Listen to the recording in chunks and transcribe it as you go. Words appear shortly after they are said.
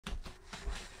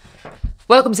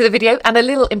Welcome to the video and a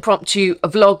little impromptu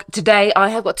vlog today. I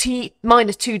have got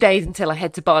T-2 days until I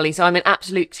head to Bali, so I'm in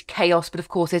absolute chaos, but of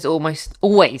course there's almost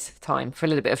always time for a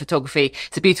little bit of photography.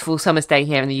 It's a beautiful summer's day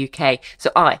here in the UK,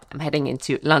 so I am heading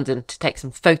into London to take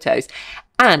some photos.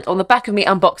 And on the back of me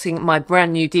unboxing my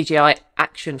brand new DJI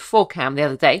Action 4 cam the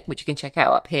other day, which you can check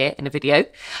out up here in a video,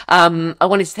 I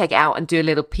wanted to take it out and do a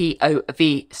little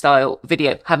POV style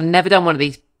video. I've never done one of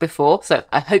these before, so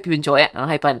I hope you enjoy it and I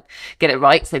hope I get it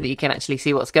right so that you can actually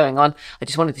see what's going on. I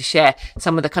just wanted to share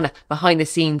some of the kind of behind the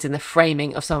scenes and the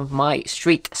framing of some of my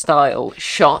street style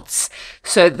shots,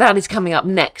 so that is coming up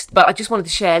next. But I just wanted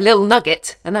to share a little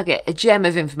nugget, a gem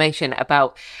of information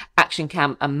about action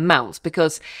cam and mounts,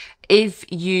 because if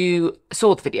you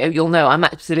saw the video, you'll know I'm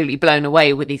absolutely blown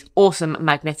away with these awesome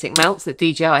magnetic mounts that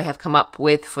DJI have come up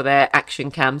with for their action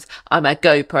cams. I'm a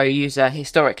GoPro user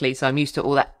historically, so I'm used to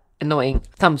all that annoying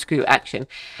thumb screw action.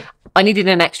 I needed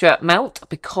an extra mount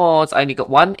because I only got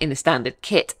one in the standard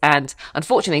kit, and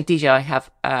unfortunately DJI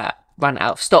have run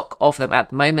out of stock of them at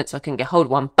the moment, so I couldn't get hold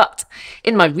of one. But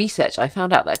in my research I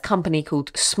found out that a company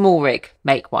called Small Rig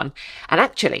make one, and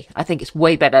actually I think it's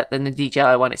way better than the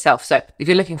DJI one itself. So if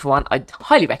you're looking for one, I'd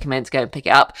highly recommend to go and pick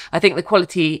it up. I think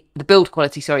the build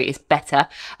quality, sorry, is better,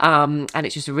 and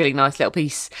it's just a really nice little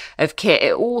piece of kit.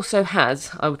 It also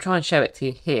has, I will try and show it to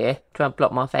you here, try and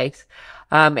block my face.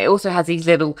 It also has these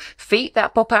little feet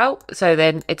that pop out, so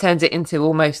then it turns it into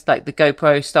almost like the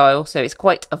GoPro style, so it's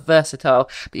quite a versatile.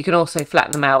 But you can also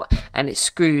flatten them out and it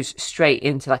screws straight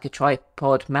into like a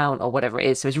tripod mount or whatever it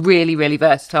is, so it's really, really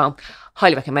versatile.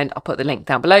 Highly recommend. I'll put the link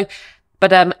down below.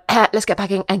 But let's get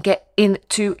packing and get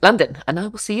into London, and I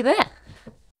will see you there.